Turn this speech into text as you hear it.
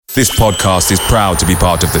This podcast is proud to be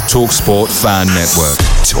part of the TalkSport Fan Network.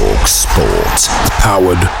 TalkSport.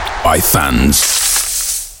 Powered by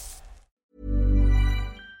fans.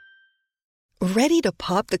 Ready to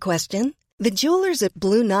pop the question? The jewelers at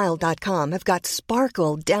BlueNile.com have got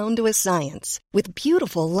sparkle down to a science with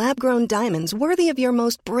beautiful lab-grown diamonds worthy of your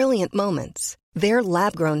most brilliant moments. Their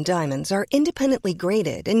lab-grown diamonds are independently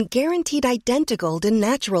graded and guaranteed identical to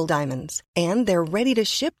natural diamonds. And they're ready to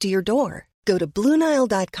ship to your door. Go to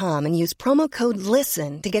BlueNile.com and use promo code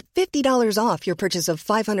LISTEN to get $50 off your purchase of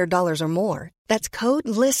 $500 or more. That's code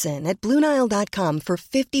LISTEN at BlueNile.com for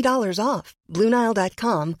 $50 off.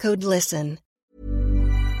 BlueNile.com, code LISTEN.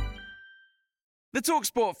 The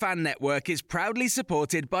TalkSport Fan Network is proudly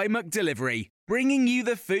supported by McDelivery, bringing you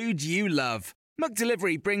the food you love.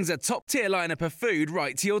 McDelivery brings a top-tier lineup of food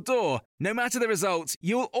right to your door. No matter the result,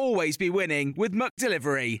 you'll always be winning with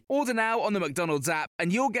McDelivery. Order now on the McDonald's app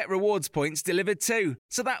and you'll get rewards points delivered too.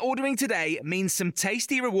 So that ordering today means some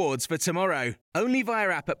tasty rewards for tomorrow. Only via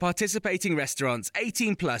app at participating restaurants.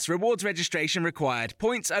 18 plus rewards registration required.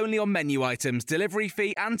 Points only on menu items, delivery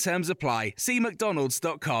fee and terms apply. See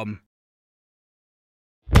mcdonalds.com.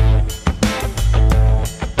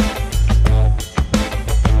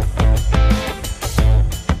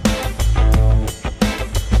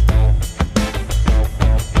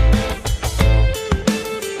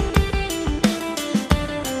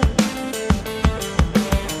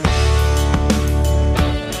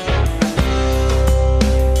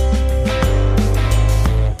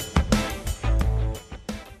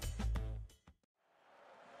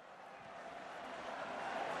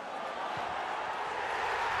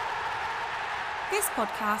 This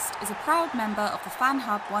podcast is a proud member of the Fan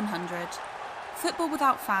Hub 100. Football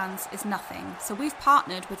without fans is nothing, so we've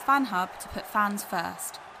partnered with Fan Hub to put fans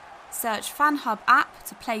first. Search Fan Hub app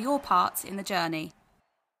to play your part in the journey.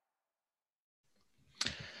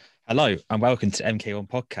 Hello and welcome to MK1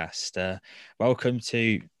 Podcast. Welcome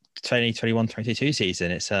to 2021-22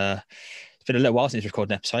 season. It's been a little while since we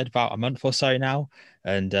recorded an episode, about a month or so now.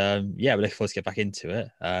 And we're looking forward to get back into it.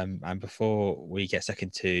 And before we get stuck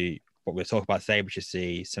into what we'll talk about today, which is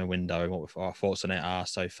the summer window and what our thoughts on it are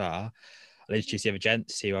so far, I'll introduce the other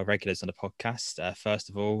gents who are regulars on the podcast. First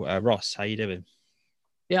of all, Ross, how you doing?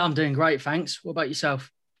 Yeah, I'm doing great, thanks. What about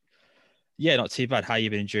yourself? Yeah, not too bad. How you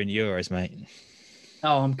been during the Euros, mate?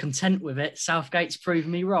 Oh, I'm content with it. Southgate's proven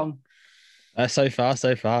me wrong. So far.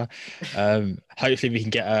 Hopefully we can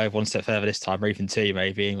get one step further this time, or even two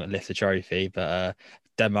maybe, and lift the trophy. But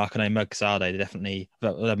Denmark, I know mugs are they? They're definitely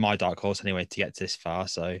they're my dark horse anyway to get to this far.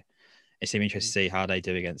 So it's interesting to see how they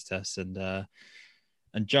do against us. And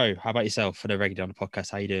Joe, how about yourself? For the regular on the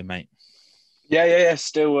podcast, how you doing, mate? Yeah.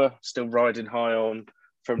 Still riding high on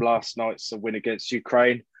from last night's win against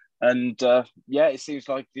Ukraine, and it seems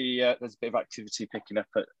like there's a bit of activity picking up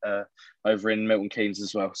at over in Milton Keynes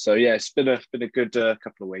as well. So yeah, it's been a good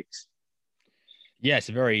couple of weeks. Yeah, it's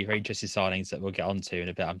a very, very interesting signings that we'll get onto in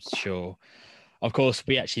a bit, I'm sure. Of course,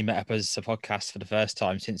 we actually met up as a podcast for the first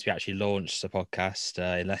time since we actually launched the podcast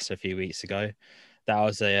in Leicester a few weeks ago. That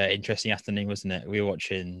was an interesting afternoon, wasn't it? We were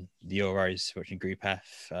watching the Euros, watching Group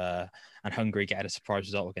F, and Hungary getting a surprise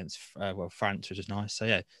result against France, which is nice. So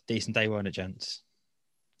yeah, decent day, weren't it, gents?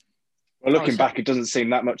 Well, looking back, it doesn't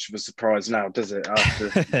seem that much of a surprise now, does it?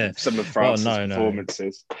 After some of France's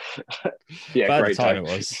performances. Yeah, but great at the time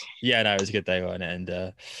day. it was. Yeah, no, it was a good day, wasn't it?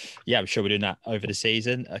 And I'm sure we're doing that over the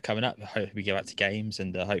season coming up. Hopefully we go back to games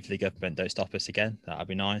and hopefully the government don't stop us again. That'd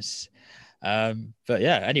be nice.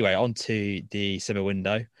 Anyway, on to the summer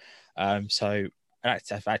window. So an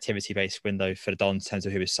activity-based window for the Dons in terms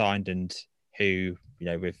of who was signed and who,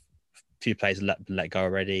 with few players let go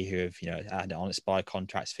already who have had on expired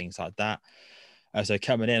contracts, things like that. So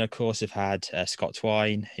coming in, of course, we've had Scott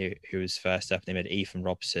Twine, who was first up. They made Ethan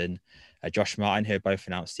Robson, Josh Martin, who were both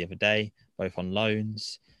announced the other day, both on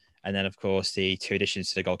loans. And then, of course, the two additions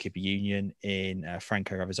to the goalkeeper union in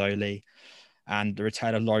Franco Ravizoli and the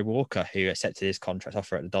return of Laurie Walker, who accepted his contract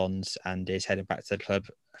offer at the Dons and is heading back to the club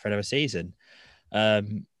for another season.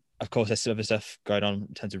 Of course, there's some other stuff going on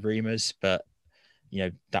in terms of rumours, but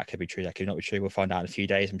that could be true, that could not be true. We'll find out in a few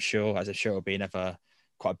days, I'm sure, as I'm sure it'll be another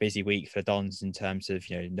quite a busy week for the Dons in terms of,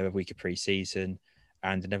 another week of pre-season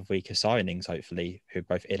and another week of signings, hopefully, who are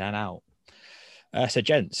both in and out. So,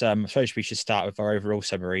 gents, I suppose we should start with our overall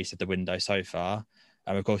summaries of the window so far.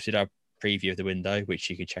 Of course, we did our preview of the window, which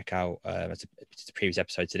you can check out as a previous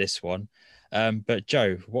episode to this one. But,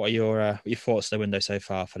 Joe, what are your thoughts on the window so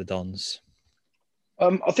far for the Dons?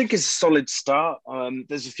 I think it's a solid start.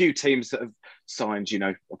 There's a few teams that have signed,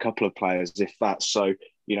 a couple of players, if that. So,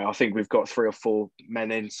 I think we've got 3 or 4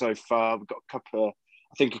 men in so far. We've got a couple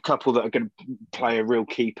I think a couple that are going to play a real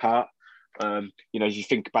key part. As you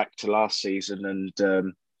think back to last season,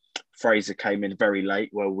 and Fraser came in very late.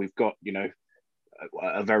 Well, we've got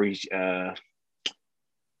a very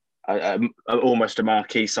almost a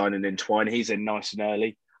marquee signing in Twine. He's in nice and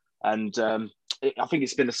early, and I think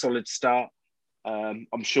it's been a solid start.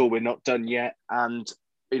 I'm sure we're not done yet, and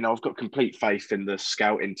I've got complete faith in the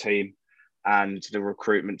scouting team and the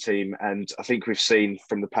recruitment team, and I think we've seen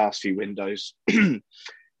from the past few windows, we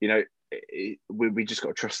just got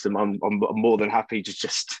to trust them. I'm more than happy to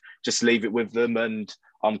just leave it with them, and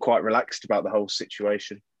I'm quite relaxed about the whole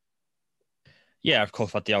situation. Yeah, of course,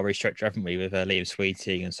 we've had the old restructure, haven't we, with Liam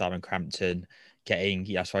Sweeting and Simon Crampton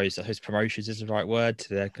getting, I suppose promotions is the right word,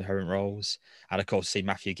 to their current roles. And of course, see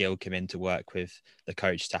Matthew Gill come in to work with the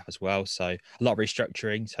coach staff as well. So a lot of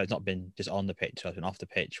restructuring. So it's not been just on the pitch, it's been off the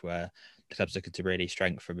pitch, where the club's looking to really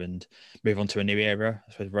strengthen and move on to a new era.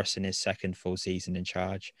 I suppose Russ in his second full season in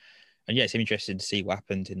charge. And yeah, it's interesting to see what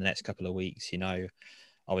happened in the next couple of weeks.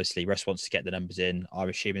 Obviously, Russ wants to get the numbers in, I'm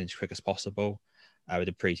assuming, as quick as possible. With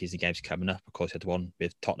the pre-season games coming up, of course, we had the one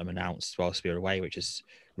with Tottenham announced whilst we were away, which is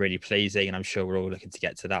really pleasing, and I'm sure we're all looking to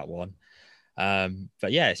get to that one.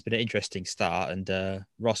 But yeah, it's been an interesting start. And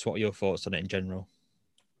Ross, what are your thoughts on it in general?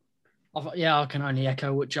 I can only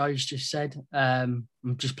echo what Joe's just said. I'm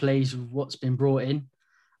just pleased with what's been brought in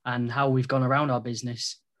and how we've gone around our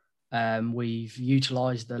business. We've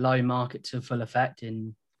utilised the loan market to full effect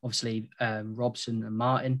in, obviously, Robson and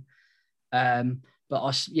Martin.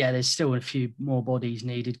 But there's still a few more bodies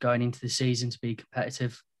needed going into the season to be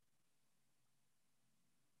competitive.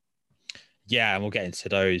 Yeah, and we'll get into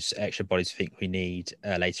those extra bodies I think we need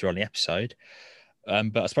later on in the episode.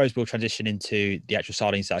 But I suppose we'll transition into the actual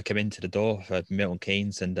signings that come into the door for Milton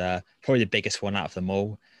Keynes. And probably the biggest one out of them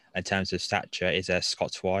all in terms of stature is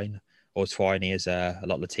Scott Twine, or Twiney as a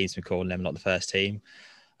lot of the teams have been calling them, not the first team.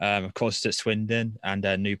 Of course, at Swindon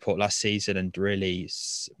and Newport last season, and really,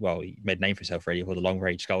 he made a name for himself really with the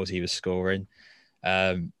long-range goals he was scoring.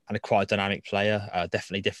 And a quite dynamic player,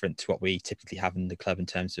 definitely different to what we typically have in the club in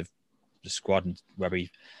terms of the squad, and where we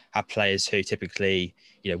have players who typically,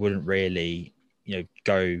 wouldn't really,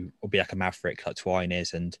 go or be like a maverick like Twine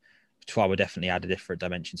is. And Twine would definitely add a different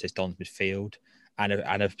dimension to his Don's midfield and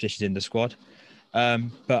a position in the squad.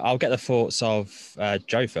 But I'll get the thoughts of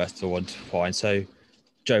Joe first of all on Twine. So,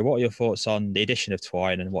 Joe, what are your thoughts on the addition of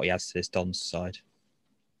Twine and what he adds to this Don's side?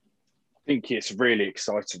 I think it's a really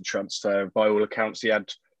exciting transfer. By all accounts, he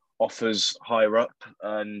had offers higher up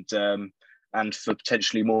and for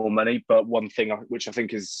potentially more money. But one thing which I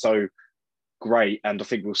think is so great, and I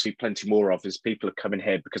think we'll see plenty more of, is people are coming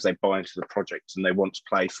here because they buy into the project and they want to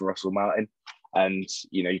play for Russell Martin. And,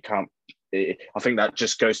 you can't... I think that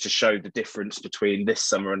just goes to show the difference between this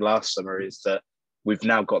summer and last summer, is that we've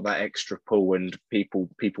now got that extra pull, and people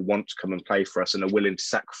want to come and play for us and are willing to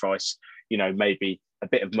sacrifice, maybe a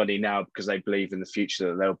bit of money now because they believe in the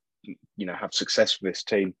future that they'll, have success with this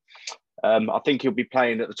team. I think he'll be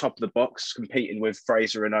playing at the top of the box, competing with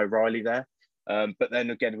Fraser and O'Reilly there. But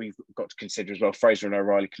then again, we've got to consider as well, Fraser and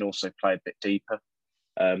O'Reilly can also play a bit deeper.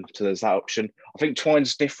 So there's that option. I think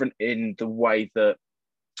Twine's different in the way that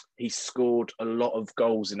he scored a lot of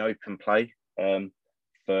goals in open play.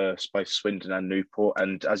 For both Swindon and Newport,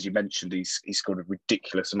 and as you mentioned, he scored a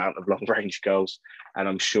ridiculous amount of long-range goals, and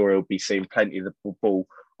I'm sure he'll be seeing plenty of the ball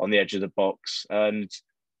on the edge of the box. And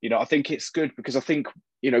I think it's good because I think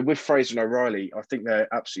with Fraser and O'Reilly, I think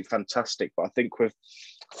they're absolutely fantastic. But I think with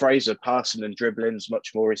Fraser, passing and dribbling is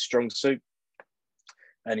much more his strong suit,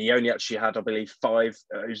 and he only actually had, I believe, it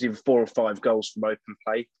was either 4 or 5 goals from open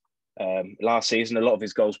play last season. A lot of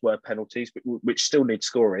his goals were penalties, which still need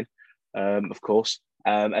scoring, of course.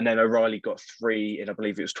 And then O'Reilly got 3 in, I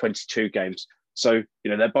believe it was 22 games. So,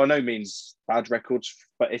 they're by no means bad records.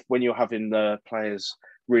 But when you're having the players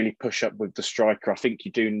really push up with the striker, I think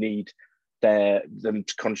you do need them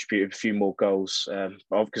to contribute a few more goals.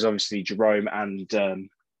 Because obviously Jerome and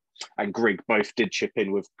Grigg both did chip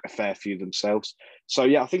in with a fair few themselves. So,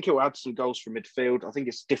 yeah, I think it will add some goals from midfield. I think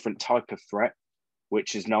it's a different type of threat,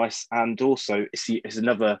 which is nice. And also, it's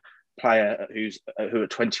another player who at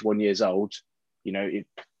 21 years old,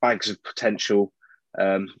 bags of potential,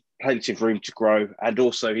 plenty of room to grow. And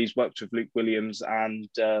also he's worked with Luke Williams and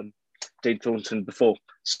Dean Thornton before.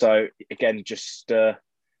 So again, just,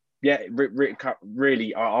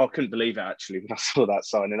 really, I couldn't believe it actually when I saw that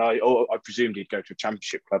sign. And I presumed he'd go to a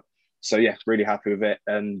championship club. So yeah, really happy with it,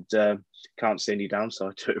 and can't see any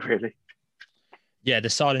downside to it really. Yeah, the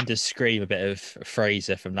signing does scream a bit of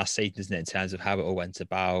Fraser from last season, doesn't it, in terms of how it all went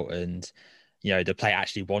about, and the player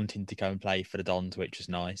actually wanting to go and play for the Dons, which was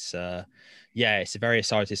nice. It's a very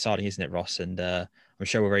exciting signing, isn't it, Ross? And I'm I'm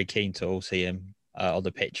sure we're very keen to all see him on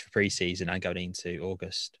the pitch for pre-season and going into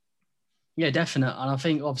August. Yeah, definitely. And I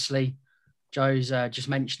think obviously Joe's just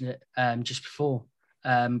mentioned it just before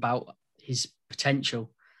about his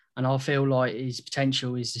potential. And I feel like his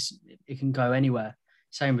potential is just, it can go anywhere.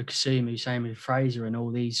 Same with Kasumu, same with Fraser and all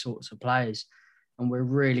these sorts of players. And we're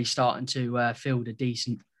really starting to field a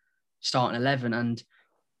decent starting 11. And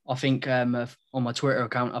I think on my Twitter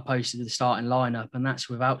account, I posted the starting lineup, and that's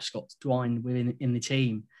without Scott Dwine in the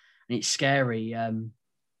team. And it's scary,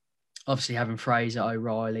 obviously having Fraser,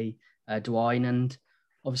 O'Reilly, Dwine, and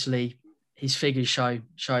obviously his figures show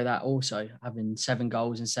that also, having 7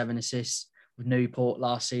 goals and 7 assists with Newport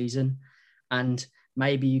last season. And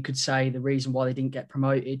maybe you could say the reason why they didn't get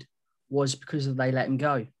promoted was because they let him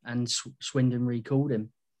go and Swindon recalled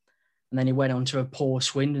him. And then he went on to a poor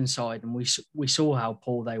Swindon side, and we saw how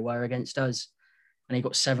poor they were against us. And he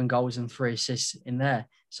got 7 goals and 3 assists in their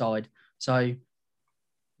side. So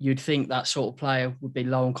you'd think that sort of player would be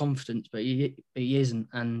low on confidence, but he isn't.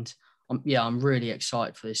 And I'm really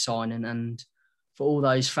excited for this signing and for all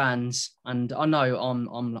those fans. And I know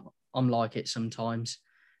I'm like it sometimes,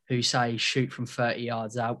 who say shoot from 30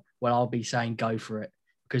 yards out. Well, I'll be saying go for it,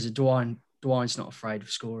 because Dwine's not afraid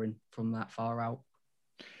of scoring from that far out.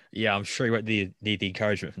 Yeah, I'm sure he won't need the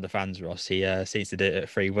encouragement from the fans, Ross. He seems to do it at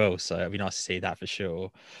free will, so it'd be nice to see that for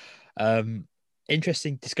sure.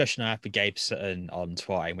 Interesting discussion I had with Gabe Sutton on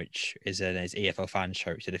Twine, which is in his EFL fan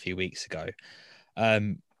show we did a few weeks ago.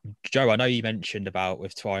 Joe, I know you mentioned about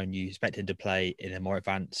with Twine, you expected to play in a more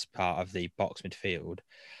advanced part of the box midfield.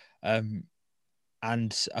 And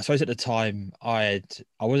I suppose at the time I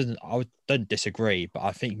don't disagree, but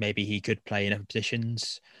I think maybe he could play in other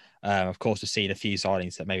positions. Of course, we've seen a few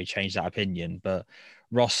signings that maybe change that opinion. But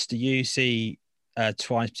Ross, do you see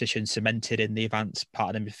Twine's position cemented in the advanced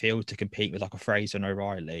part of the midfield to compete with like a Fraser and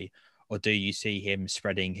O'Reilly, or do you see him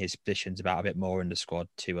spreading his positions about a bit more in the squad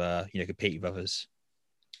to compete with others?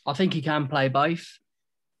 I think he can play both.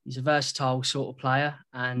 He's a versatile sort of player,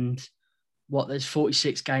 and there's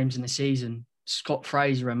 46 games in the season. Scott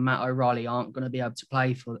Fraser and Matt O'Reilly aren't going to be able to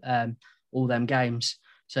play for all them games,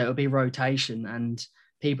 so it'll be rotation. And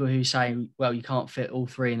people who say, well, you can't fit all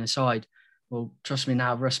 3 in the side, well, trust me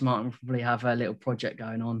now, Russ Martin will probably have a little project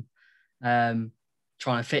going on,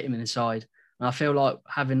 trying to fit him in the side. And I feel like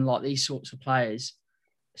having like these sorts of players,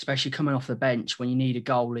 especially coming off the bench when you need a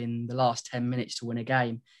goal in the last 10 minutes to win a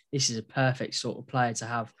game, this is a perfect sort of player to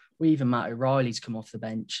have. Or even Matt O'Reilly's come off the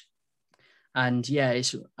bench. And yeah,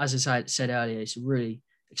 it's, as I said earlier, it's a really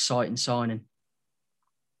exciting signing.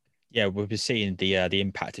 Yeah, we've been seeing the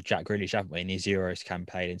impact of Jack Grealish, haven't we, in his Euros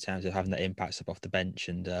campaign in terms of having that impact up off the bench.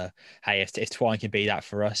 And hey, if Twine can be that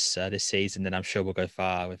for us this season, then I'm sure we'll go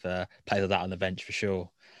far with players like that on the bench for sure.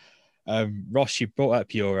 Ross, you brought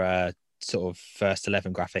up your sort of first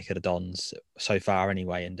 11 graphic of the Dons so far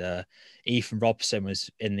anyway, and Ethan Robson was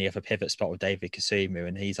in the other pivot spot with David Kasumu,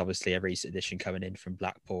 and he's obviously a recent addition coming in from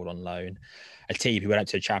Blackpool on loan, a team who went up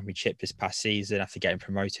to the Championship this past season after getting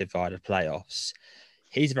promoted via the playoffs.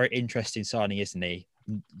 He's a very interesting signing, isn't he?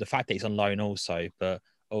 The fact that he's on loan also, but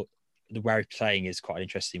where he's playing is quite an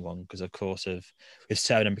interesting one because, of course, with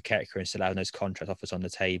Sermon and Buketka and still having those contract offers on the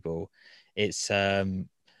table, it's I'm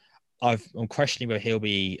questioning whether he'll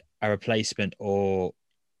be a replacement or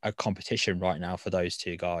a competition right now for those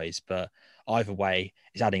two guys. But either way,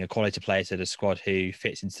 it's adding a quality player to the squad who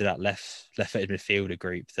fits into that left-footed midfielder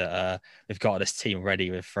group that we've got on this team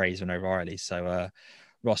already with Fraser and O'Reilly. So,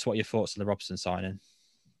 Ross, what are your thoughts on the Robson signing?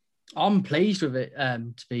 I'm pleased with it,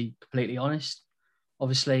 to be completely honest.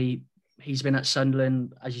 Obviously, he's been at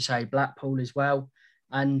Sunderland, as you say, Blackpool as well.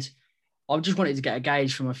 And I just wanted to get a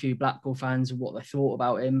gauge from a few Blackpool fans of what they thought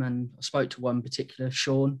about him. And I spoke to one particular,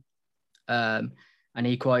 Sean, and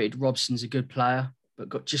he quoted, Robson's a good player,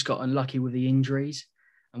 but just got unlucky with the injuries.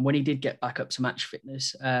 And when he did get back up to match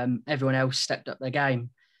fitness, everyone else stepped up their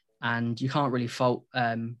game. And you can't really fault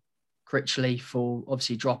Critchley for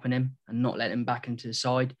obviously dropping him and not letting him back into the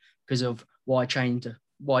side because of why change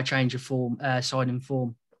a form, side in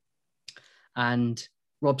form. And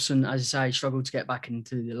Robson, as I say, struggled to get back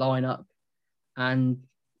into the lineup, and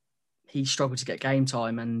he struggled to get game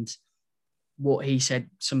time. And what he said,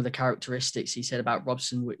 some of the characteristics he said about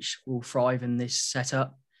Robson, which will thrive in this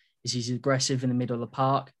setup, is he's aggressive in the middle of the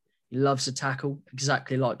park. He loves to tackle,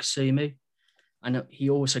 exactly like Sumu. And he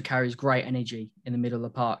also carries great energy in the middle of the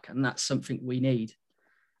park. And that's something we need.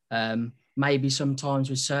 Maybe sometimes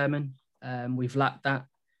with Sermon, we've lacked that.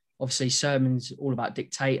 Obviously, Sermon's all about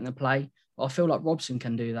dictating the play. But I feel like Robson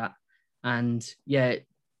can do that. And yeah,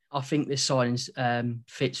 I think this signing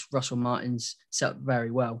fits Russell Martin's setup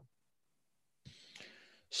very well.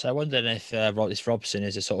 So I wonder if this Robson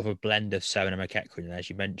is a sort of a blend of Seven and McEachran, as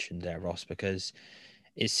you mentioned there, Ross, because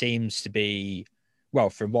it seems to be, well,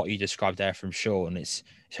 from what you described there from Sean, it's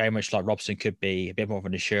very much like Robson could be a bit more of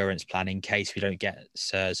an assurance plan in case we don't get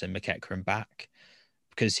Sirs and McEachran back,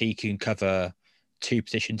 because he can cover two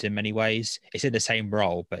positions in many ways. It's in the same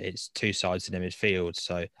role, but it's two sides in the midfield.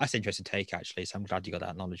 So that's an interesting take, actually. So I'm glad you got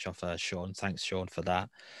that knowledge off Sean. Thanks, Sean, for that.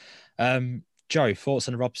 Joe, thoughts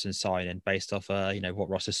on the Robson signing based off, what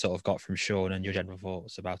Ross has sort of got from Sean and your general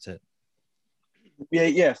thoughts about it?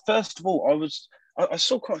 Yeah. First of all, I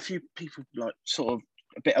saw quite a few people like sort of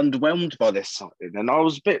a bit underwhelmed by this signing, and I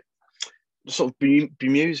was a bit sort of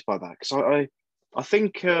bemused by that because I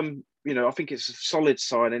think I think it's a solid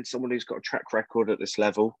signing, someone who's got a track record at this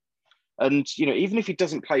level, and even if he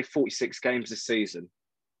doesn't play 46 games this season,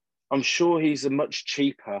 I'm sure he's a much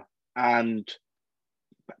cheaper and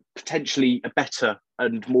potentially a better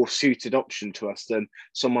and more suited option to us than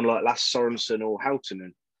someone like Lasse Sorensen or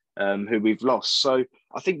Houghton, who we've lost. So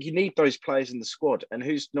I think you need those players in the squad. And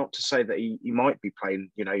who's not to say that he might be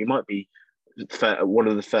playing, he might be one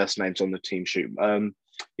of the first names on the team sheet.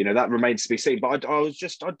 That remains to be seen. But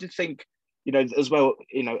I did think, as well,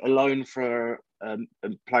 a loan for a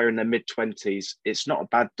player in their mid-20s, it's not a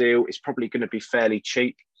bad deal. It's probably going to be fairly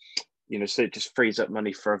cheap, so it just frees up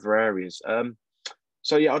money for other areas.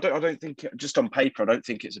 So yeah, I don't think, just on paper, I don't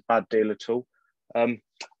think it's a bad deal at all.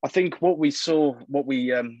 I think what we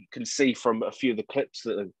can see from a few of the clips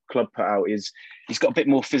that the club put out is he's got a bit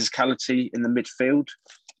more physicality in the midfield,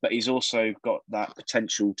 but he's also got that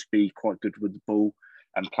potential to be quite good with the ball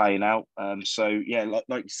and playing out. So yeah,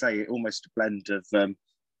 like you say, almost a blend of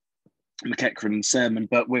McEachran and Sermon,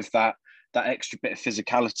 but with that extra bit of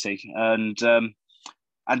physicality.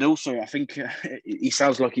 And also, I think he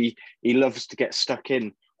sounds like he loves to get stuck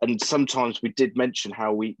in. And sometimes we did mention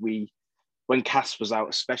how we when Cass was out,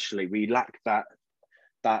 especially, we lacked that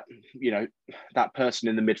person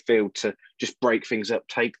in the midfield to just break things up,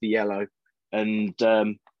 take the yellow, and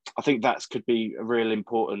I think that could be a real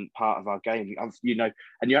important part of our game. And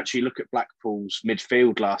you actually look at Blackpool's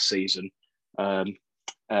midfield last season, and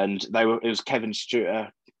it was Kevin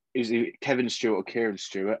Stewart. Kevin Stewart or Kieran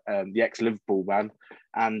Stewart, the ex-Liverpool man,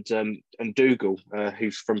 and Dougal,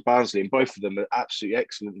 who's from Barnsley, and both of them are absolutely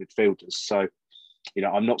excellent midfielders. So,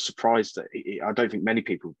 I'm not surprised that I don't think many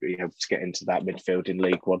people will be able to get into that midfield in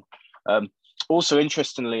League One. Also,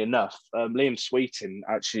 interestingly enough, Liam Sweeting,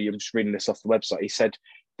 actually, I'm just reading this off the website, he said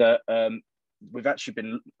that we've actually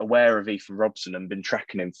been aware of Ethan Robson and been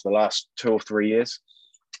tracking him for the last 2 or 3 years.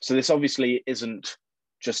 So this obviously isn't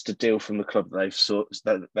just a deal from the club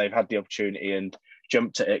that they've had the opportunity and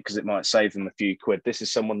jumped at it because it might save them a few quid. This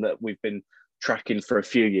is someone that we've been tracking for a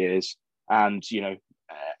few years, and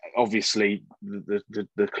obviously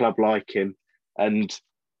the club like him. And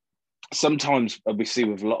sometimes we see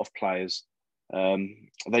with a lot of players,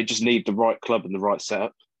 they just need the right club and the right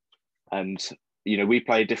setup. And we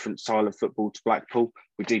play a different style of football to Blackpool.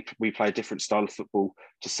 We play a different style of football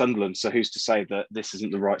to Sunderland. So who's to say that this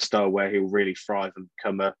isn't the right style where he'll really thrive and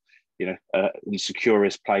become and secure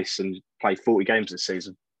his place and play 40 games this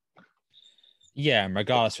season? Yeah, and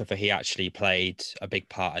regardless whether he actually played a big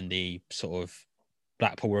part in the sort of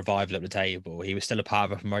Blackpool revival at the table, he was still a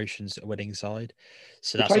part of a promotions winning side.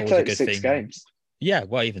 So that's always a good thing. Games. Yeah,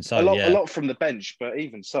 well, even so, a lot from the bench, but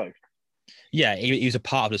even so. Yeah, he was a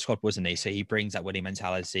part of the squad, wasn't he? So he brings that winning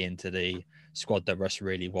mentality into the squad that Russ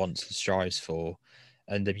really wants and strives for.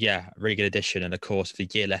 And really good addition. And of course, with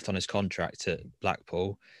a year left on his contract at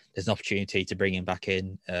Blackpool, there's an opportunity to bring him back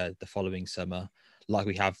in the following summer, like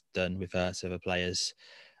we have done with some other players,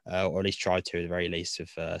 or at least tried to, at the very least, with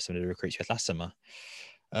some of the recruits we had last summer.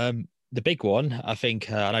 The big one, I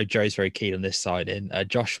think, I know Joe's very keen on this signing,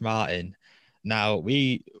 Josh Martin. Now,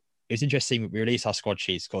 it's interesting. We release our squad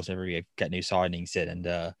sheets, of course, whenever we get new signings in.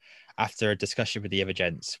 And after a discussion with the other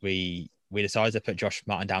gents, we decided to put Josh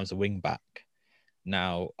Martin down as a wing back.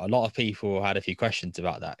 Now, a lot of people had a few questions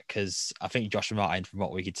about that because I think Josh Martin, from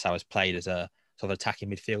what we could tell, has played as a sort of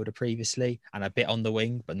attacking midfielder previously and a bit on the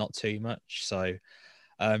wing, but not too much. So,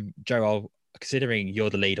 Joe, considering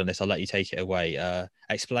you're the lead on this, I'll let you take it away.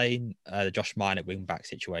 Explain the Josh Martin at wing back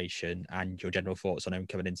situation and your general thoughts on him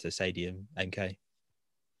coming into the stadium, MK.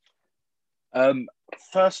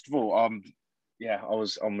 First of all, I'm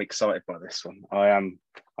excited by this one.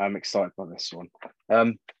 I'm excited by this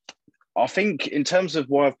one. I think in terms of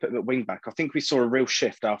why I've put him at wing back, I think we saw a real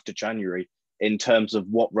shift after January in terms of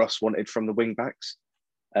what Russ wanted from the wing backs.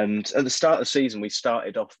 And at the start of the season, we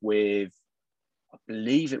started off with, I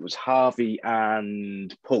believe it was Harvey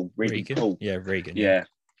and Paul. Regan. Paul. Yeah, Regan. Yeah.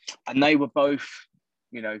 And they were both,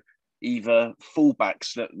 either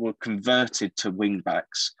fullbacks that were converted to wing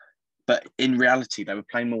backs, but in reality they were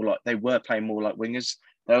playing more like wingers.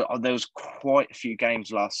 There was quite a few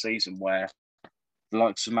games last season where the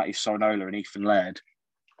likes of Matthew Sorinola and Ethan Laird,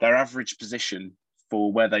 their average position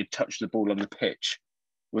for where they touched the ball on the pitch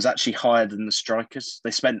was actually higher than the strikers.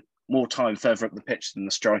 They spent more time further up the pitch than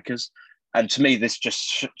the strikers. And to me, this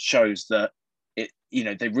just shows that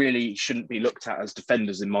they really shouldn't be looked at as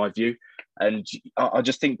defenders, in my view. And I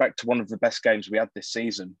just think back to one of the best games we had this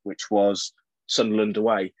season, which was Sunderland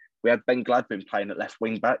away. We had Ben Gladwin playing at left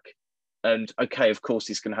wing back. And okay, of course,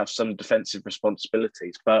 he's going to have some defensive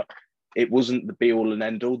responsibilities, but it wasn't the be all and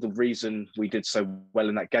end all. The reason we did so well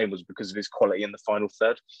in that game was because of his quality in the final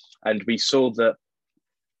third. And we saw that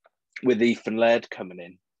with Ethan Laird coming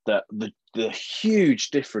in, that the huge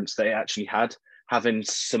difference they actually had, having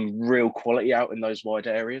some real quality out in those wide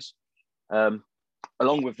areas.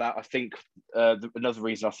 Along with that, I think another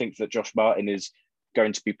reason I think that Josh Martin is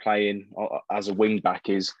going to be playing as a wing back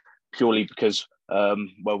is purely because,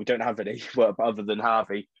 we don't have any other than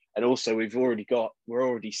Harvey. And also we're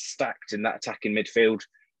already stacked in that attacking midfield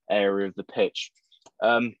area of the pitch.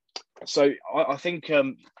 So I think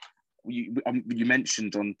you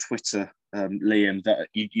mentioned on Twitter, Liam, that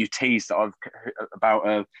you teased that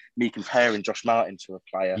about me comparing Josh Martin to a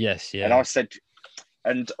player. Yes, yeah. And I said,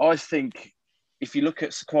 and I think if you look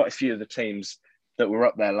at quite a few of the teams that were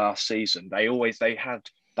up there last season, they had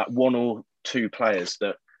that one or two players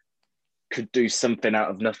that could do something out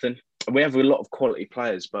of nothing. And we have a lot of quality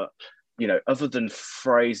players, but other than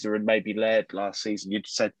Fraser and maybe Laird last season, you'd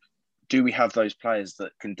said, do we have those players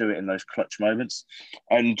that can do it in those clutch moments?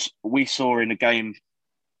 And we saw in a game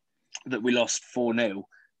that we lost 4-0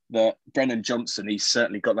 that Brennan Johnson, he's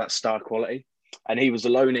certainly got that star quality. And he was a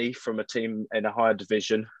loanee from a team in a higher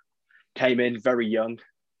division, came in very young,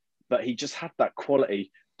 but he just had that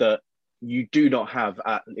quality that you do not have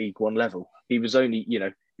at League One level. He was only,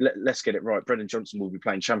 let's get it right. Brennan Johnson will be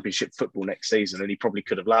playing Championship football next season, and he probably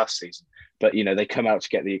could have last season. But, they come out to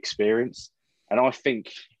get the experience. And I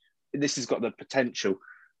think this has got the potential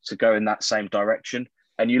to go in that same direction.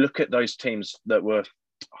 And you look at those teams that were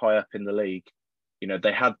high up in the league,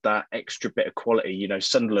 they had that extra bit of quality.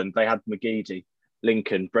 Sunderland, they had McGeady,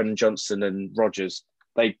 Lincoln, Brennan Johnson and Rogers.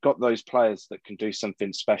 They got those players that can do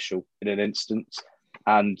something special in an instant.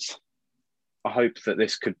 And I hope that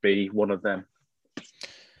this could be one of them.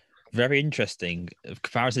 Very interesting.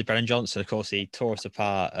 Comparison to Brennan Johnson, of course, he tore us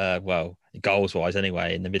apart, goals-wise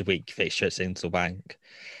anyway, in the midweek fixture at Sincil Bank.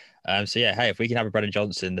 If we can have a Brennan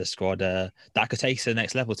Johnson in the squad, that could take us to the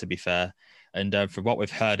next level, to be fair. And from what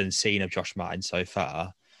we've heard and seen of Josh Martin so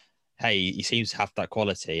far, he seems to have that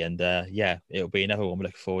quality. And it'll be another one we're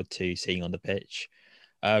looking forward to seeing on the pitch.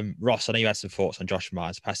 Ross, I know you had some thoughts on Josh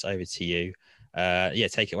Martin, so pass it over to you.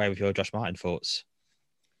 Take it away with your Josh Martin thoughts.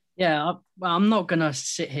 Yeah, I'm not going to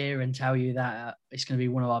sit here and tell you that it's going to be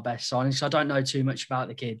one of our best signings. I don't know too much about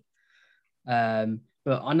the kid.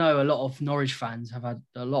 But I know a lot of Norwich fans have had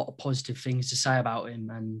a lot of positive things to say about him,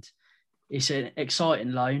 and it's an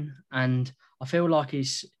exciting loan. And I feel like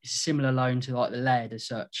it's a similar loan to like the Laird as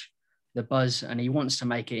such, the buzz, and he wants to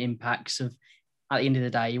make an impact. So at the end of the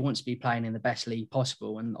day, he wants to be playing in the best league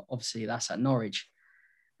possible. And obviously that's at Norwich.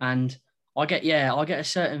 And I get a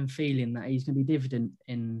certain feeling that he's going to be dividend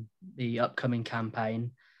in the upcoming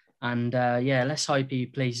campaign. And let's hope he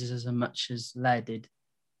pleases us as much as Laird did.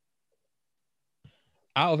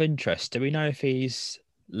 Out of interest, do we know if he's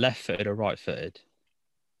left-footed or right-footed?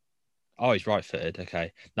 Oh, he's right-footed.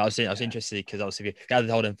 Okay. No, I was interested because obviously we had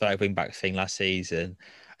the Holdenberg wing-back thing last season,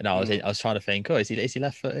 and I was trying to think, is he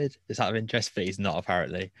left-footed? Is that of interest? But he's not,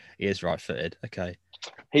 apparently. He is right-footed. Okay.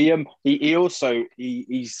 He also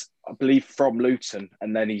he's I believe from Luton,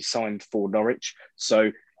 and then he signed for Norwich.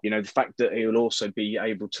 So the fact that he will also be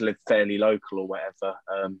able to live fairly local or whatever,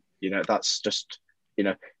 that's just.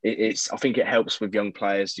 I think it helps with young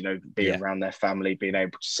players, being around their family, being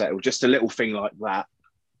able to settle. Just a little thing like that,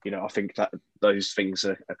 I think that those things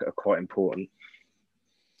are quite important.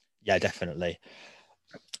 Yeah, definitely.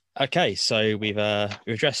 Okay, so we've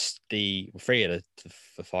addressed the three of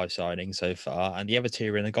the five signings so far, and the other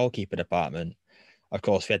two are in the goalkeeper department. Of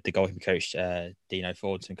course, we had the goalkeeper coach, Dino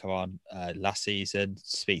Thornton, come on last season,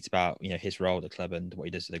 speaks about his role at the club and what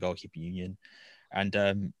he does with the goalkeeper union.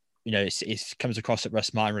 And it comes across that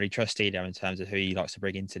Russ Martin really trusts Dino in terms of who he likes to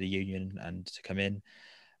bring into the union and to come in.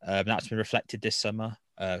 That's been reflected this summer.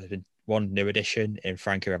 There's been one new addition in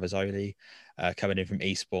Franco Ravazzoli, coming in from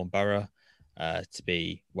Eastbourne Borough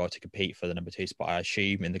to compete for the number 2 spot, I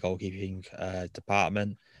assume, in the goalkeeping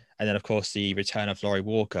department. And then, of course, the return of Laurie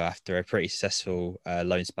Walker after a pretty successful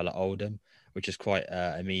loan spell at Oldham, which is quite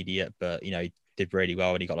immediate, but, he did really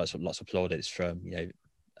well and he got lots of plaudits from,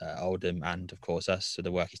 Oldham and, of course, us for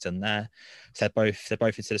the work he's done there. So they're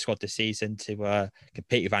both into the squad this season to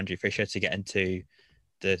compete with Andrew Fisher to get into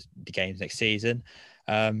the games next season.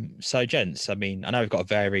 So, gents, I know we've got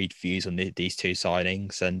varied views on these two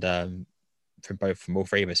signings and from all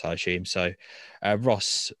three of us, I assume. So,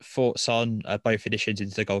 Ross, thoughts on both additions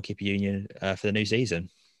into the goalkeeper union for the new season?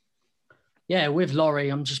 Yeah, with Laurie,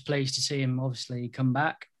 I'm just pleased to see him obviously come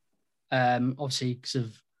back. Obviously,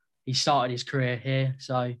 because he started his career here,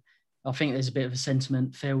 so I think there's a bit of a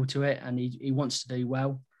sentiment feel to it, and he wants to do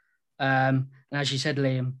well. And as you said,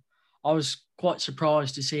 Liam, I was quite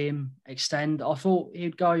surprised to see him extend. I thought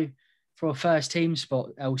he'd go for a first team spot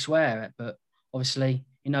elsewhere, but obviously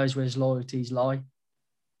he knows where his loyalties lie.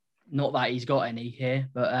 Not that he's got any here,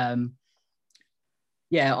 but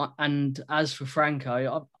yeah. And as for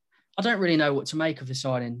Franco, I don't really know what to make of the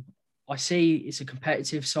signing. I see it's a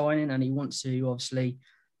competitive signing and he wants to obviously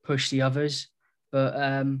push the others,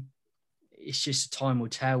 but it's just time will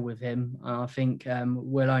tell with him. I think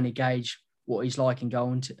we'll only gauge what he's like in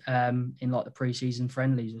going to, in like the pre-season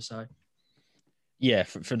friendlies or so. Yeah,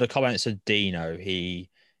 from the comments of Dino, he's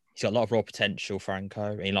got a lot of raw potential,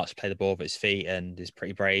 Franco. He likes to play the ball with his feet and is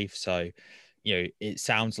pretty brave. So, it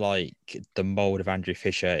sounds like the mould of Andrew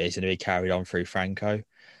Fisher is going to be carried on through Franco.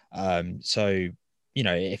 So,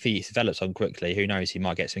 if he develops on quickly, who knows, he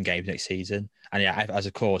might get some games next season. And yeah, as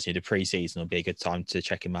of course, the pre-season will be a good time to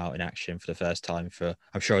check him out in action for the first time for,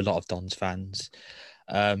 I'm sure, a lot of Don's fans.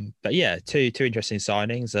 But yeah, two interesting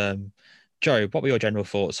signings. Joe, what were your general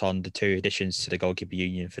thoughts on the two additions to the goalkeeper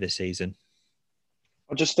union for this season?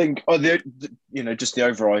 I just think, just the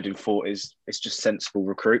overriding thought is it's just sensible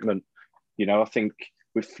recruitment. I think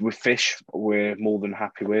with Fish, we're more than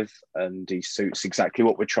happy with, and he suits exactly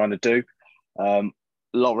what we're trying to do.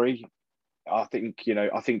 Laurie, I think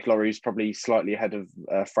Laurie's probably slightly ahead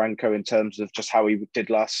of Franco in terms of just how he did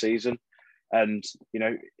last season. And,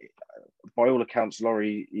 by all accounts,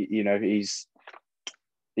 Laurie, he's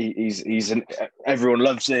everyone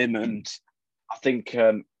loves him. And I think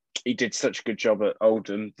he did such a good job at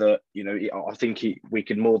Oldham that, I think we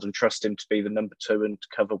can more than trust him to be the number two and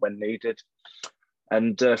cover when needed.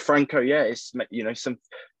 And Franco, yeah, it's, some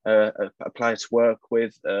a player to work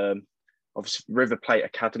with. Obviously, River Plate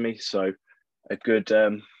Academy, so a good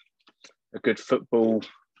football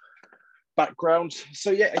background.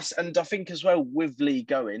 So yeah, and I think as well with Lee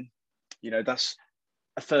going, that's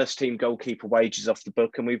a first team goalkeeper wages off the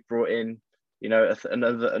book, and we've brought in,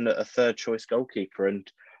 a third choice goalkeeper, and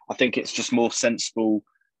I think it's just more sensible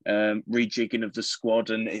rejigging of the squad,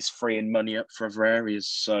 and it's freeing money up for other areas.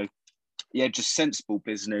 So yeah, just sensible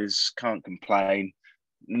business. Can't complain.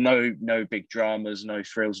 No big dramas, no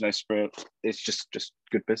thrills, no spirit. It's just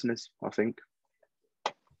good business, I think.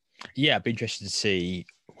 Yeah, I'd be interested to see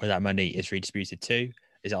where that money is redistributed to.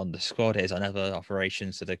 Is it on the squad? Is it on other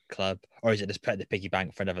operations to the club? Or is it just put in the piggy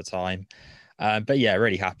bank for another time? But yeah,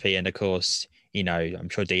 really happy. And of course, I'm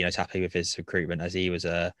sure Dino's happy with his recruitment, as he was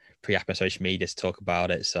pre-app on social media to talk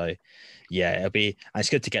about it. So yeah, and it's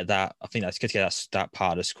good to get that. I think that's good to get that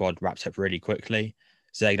part of the squad wrapped up really quickly.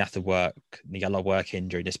 So they're going to have to work. They get a lot of work in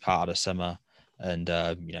during this part of the summer. And,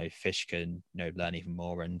 Fish can, learn even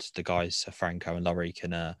more. And the guys, Franco and Laurie,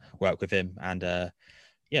 can work with him and, learn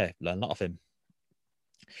a lot of him.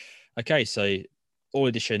 Okay, so all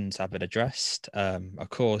additions have been addressed. Of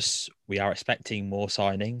course, we are expecting more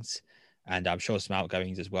signings and I'm sure some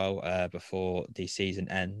outgoings as well before the season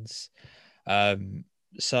ends.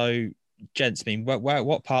 So, gents,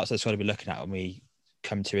 what parts are sort of be looking at when we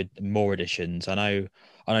come to more additions? I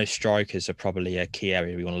know strikers are probably a key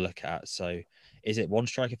area we want to look at. So is it one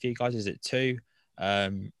striker for you guys? Is it two?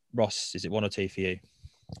 Ross, is it one or two for you?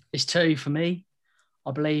 It's two for me.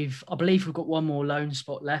 I believe we've got one more loan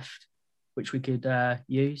spot left, which we could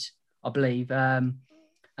use, I believe. And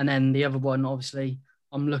then the other one, obviously,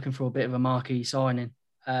 I'm looking for a bit of a marquee signing.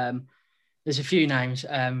 There's a few names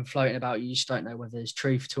floating about. You just don't know whether there's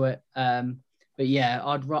truth to it. But yeah,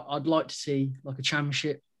 I'd like to see like a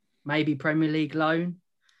Championship, maybe Premier League loan.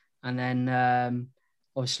 And then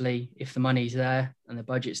obviously, if the money's there and the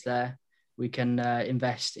budget's there, we can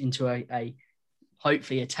invest into a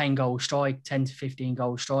hopefully a 10 to 15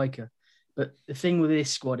 goal striker. But the thing with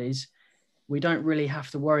this squad is we don't really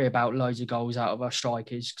have to worry about loads of goals out of our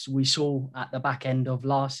strikers, because we saw at the back end of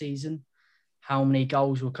last season how many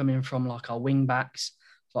goals were coming from like our wing backs.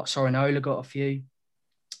 Like Sorinola got a few,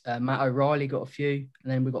 Matt O'Reilly got a few,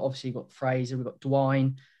 and then we've got Fraser, we've got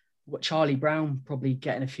Dwayne, we've got Charlie Brown probably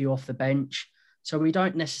getting a few off the bench. So we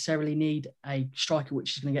don't necessarily need a striker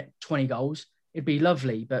which is going to get 20 goals. It'd be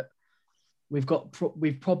lovely, but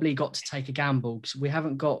we've probably got to take a gamble because we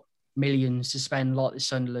haven't got millions to spend like the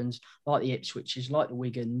Sunderlands, like the Ipswiches, like the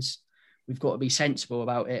Wigans. We've got to be sensible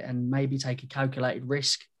about it and maybe take a calculated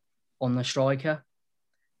risk on the striker.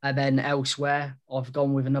 And then elsewhere, I've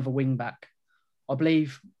gone with another wing back. I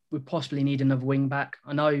believe we possibly need another wing back.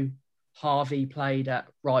 I know Harvey played at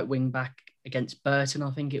right wing back against Burton,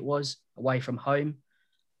 I think it was, away from home.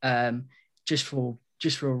 Just for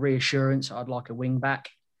a reassurance, I'd like a wing back.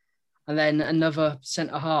 And then another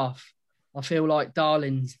centre half. I feel like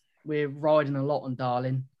Darling, we're riding a lot on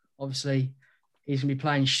Darling. Obviously, he's going to be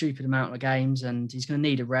playing a stupid amount of games and he's going to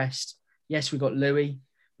need a rest. Yes, we've got Louis,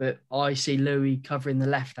 but I see Louis covering the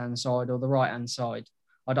left-hand side or the right-hand side.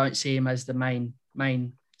 I don't see him as the main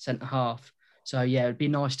centre half. So, yeah, it'd be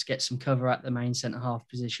nice to get some cover at the main centre half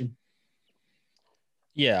position.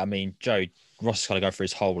 Yeah, I mean, Joe, Ross has got to go through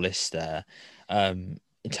his whole list there. In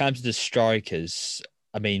terms of the strikers,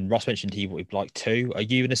 I mean, Ross mentioned he would like two. Are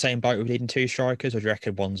you in the same boat with needing two strikers, or do you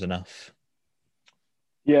reckon one's enough?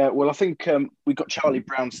 Yeah, well, I think we got Charlie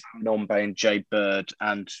Brown, Sam Nombe, and Jay Bird.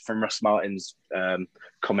 And from Russ Martin's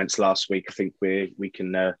comments last week, I think we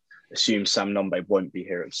can assume Sam Nombe won't be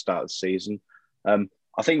here at the start of the season.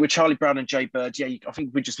 I think with Charlie Brown and Jay Bird, I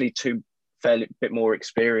think we just need two fairly bit more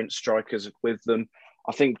experienced strikers with them.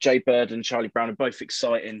 I think Jay Bird and Charlie Brown are both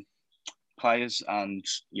exciting players, and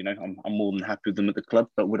I'm more than happy with them at the club.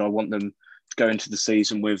 But would I want them to go into the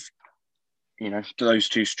season with those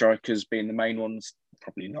two strikers being the main ones?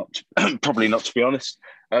 Probably not. Probably not, to be honest.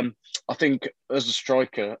 I think as a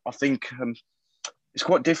striker, I think it's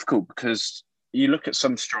quite difficult because you look at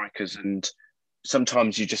some strikers and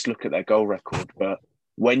sometimes you just look at their goal record. But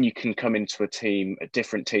when you can come into a team, at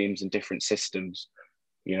different teams and different systems,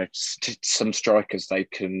 some strikers they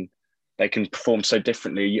can perform so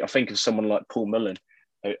differently. I think of someone like Paul Mullen,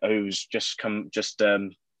 who's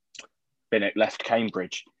left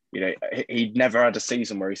Cambridge. He'd never had a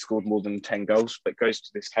season where he scored more than 10 goals, but goes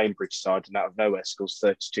to this Cambridge side and out of nowhere scores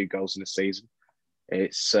 32 goals in a season.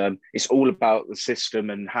 It's all about the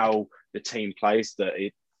system and how the team plays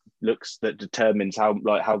that determines how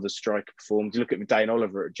the striker performs. You look at Dane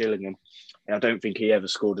Oliver at Gillingham, and I don't think he ever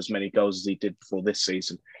scored as many goals as he did before this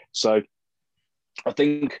season. So I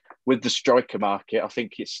think with the striker market, I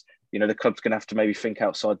think it's, the club's going to have to maybe think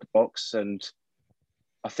outside the box. And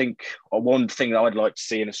I think one thing that I'd like to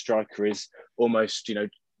see in a striker is almost,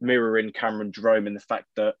 mirroring Cameron Jerome in the fact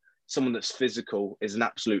that someone that's physical is an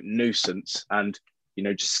absolute nuisance and,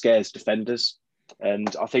 just scares defenders.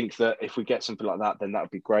 And I think that if we get something like that, then that would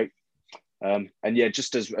be great.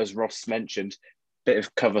 Just as Ross mentioned, bit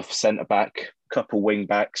of cover for centre-back, couple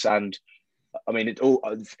wing-backs. And, I mean, it all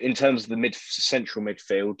in terms of the central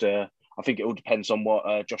midfield, I think it all depends on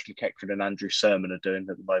what Josh McEachran and Andrew Sermon are doing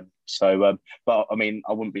at the moment. So, but I mean,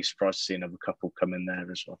 I wouldn't be surprised to see another couple come in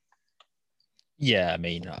there as well. Yeah,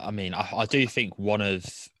 I do think one of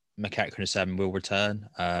McEachran and Sermon will return.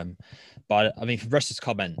 But I mean, from Russ's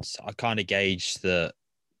comments, I kind of gauged that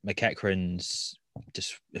McEachran's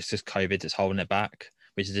it's just COVID that's holding it back,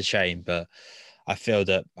 which is a shame. But I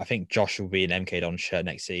think Josh will be an MK Don shirt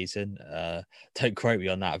next season. Don't quote me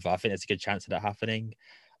on that, but I think there's a good chance of that happening.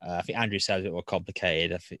 I think Andrew says a bit more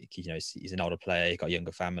complicated. I think, he's an older player, he's got a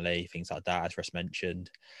younger family, things like that, as Russ mentioned.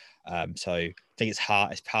 So I think it's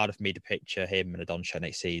hard for me to picture him in a Don shirt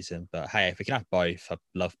next season. But hey, if we can have both, I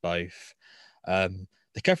love both.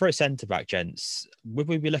 The cover at centre-back, gents, would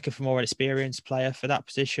we be looking for more experienced player for that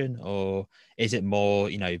position? Or is it more,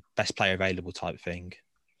 best player available type thing?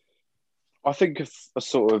 I think a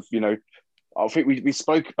sort of, I think we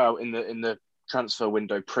spoke about in the transfer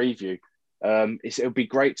window preview. It would be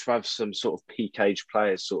great to have some sort of peak age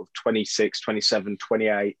players, sort of 26, 27,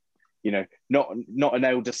 28, not an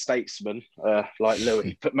elder statesman like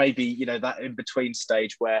Louis, but maybe, that in-between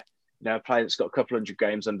stage where, a player that's got a couple hundred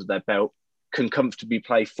games under their belt can comfortably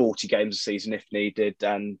play 40 games a season if needed.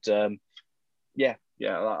 And I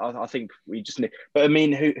think we just need, but I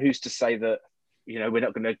mean, who's to say that, we're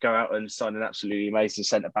not going to go out and sign an absolutely amazing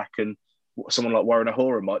centre-back and someone like Warren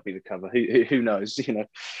Ahora might be the cover. Who knows,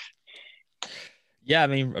 Yeah, I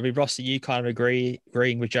mean, Ross, are you kind of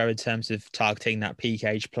agreeing with Joe in terms of targeting that peak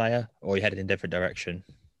age player, or are you headed in a different direction?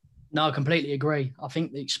 No, I completely agree. I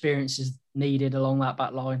think the experience is needed along that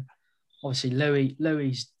back line. Obviously,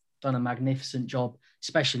 Louis done a magnificent job,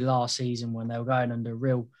 especially last season when they were going under a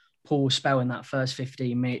real poor spell in that first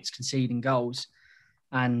 15 minutes, conceding goals.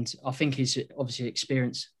 And I think his obviously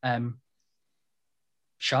experience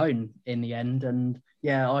shown in the end. And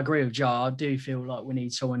yeah, I agree with Joe. I do feel like we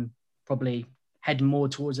need someone probably heading more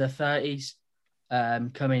towards their 30s,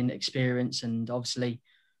 coming experience and obviously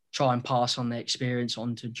try and pass on the experience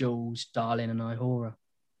onto Jules, Darling, and Ihora.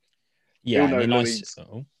 Yeah, we all know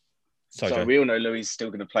we all know Louis is still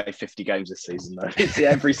going to play 50 games this season, though.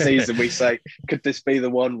 Every season we say, could this be the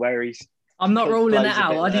one where he's... I'm not ruling it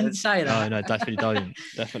out. I didn't say that. No, definitely don't.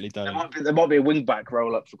 Definitely don't. There might be a wing-back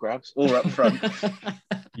roll up for grabs, or up front.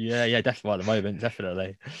 Yeah, definitely at the moment,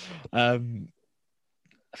 definitely.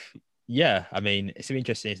 Yeah, I mean, it's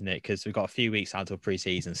interesting, isn't it? Because we've got a few weeks until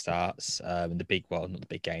pre-season starts, and the big, well, not the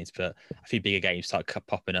big games, but a few bigger games start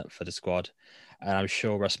popping up for the squad. And I'm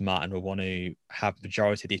sure Russ Martin will want to have the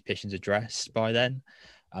majority of these positions addressed by then.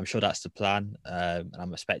 I'm sure that's the plan. And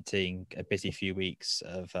I'm expecting a busy few weeks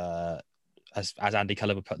of, as Andy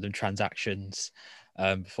Cullen will put them, transactions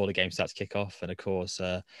before the game starts to kick off. And of course,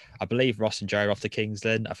 I believe Ross and Joe are off to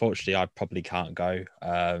Kingsland. Unfortunately, I probably can't go.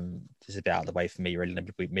 This is a bit out of the way for me, really, in a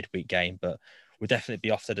midweek game, but we'll definitely be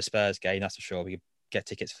off to the Spurs game, that's for sure. We can get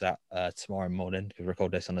tickets for that tomorrow morning. We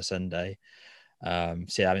record this on a Sunday. So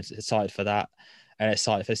yeah, I'm excited for that, and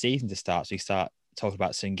excited for the season to start. So we start talking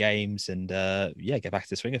about some games and get back to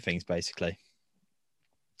the swing of things, basically.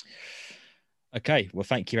 Okay, well,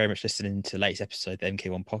 thank you very much for listening to the latest episode of the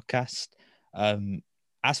MK1 podcast.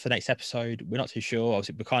 As for next episode, we're not too sure.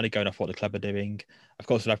 Obviously, we're kind of going off what the club are doing. Of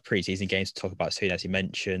course, we'll have pre-season games to talk about soon, as you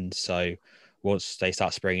mentioned. So once they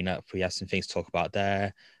start springing up, we have some things to talk about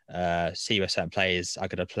there. See where certain players are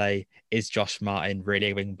going to play. Is Josh Martin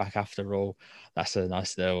really wing back after all? That's a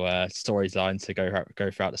nice little storyline to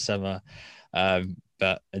go throughout the summer.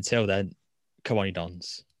 But until then, come on, you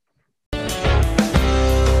Dons.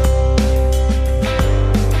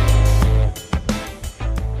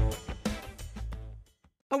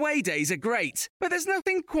 Away days are great, but there's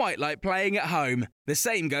nothing quite like playing at home. The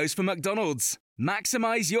same goes for McDonald's.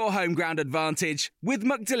 Maximise your home ground advantage with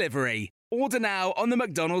McDelivery. Order now on the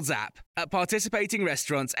McDonald's app. At participating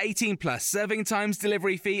restaurants, 18 plus serving times,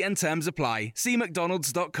 delivery fee and terms apply. See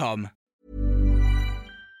mcdonalds.com.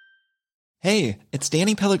 Hey, it's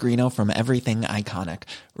Danny Pellegrino from Everything Iconic.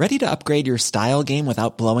 Ready to upgrade your style game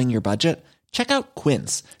without blowing your budget? Check out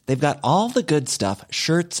Quince. They've got all the good stuff,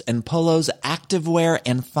 shirts and polos, activewear,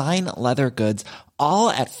 and fine leather goods, all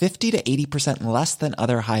at 50 to 80% less than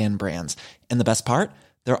other high-end brands. And the best part?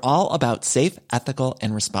 They're all about safe, ethical,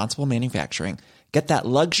 and responsible manufacturing. Get that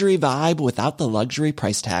luxury vibe without the luxury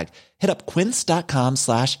price tag. Hit up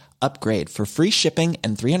quince.com/upgrade for free shipping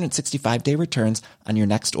and 365-day returns on your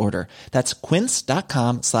next order. That's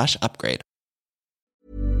quince.com/upgrade.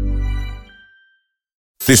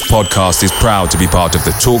 This podcast is proud to be part of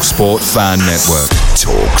the TalkSport Fan Network.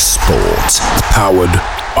 TalkSport. Powered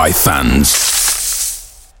by fans.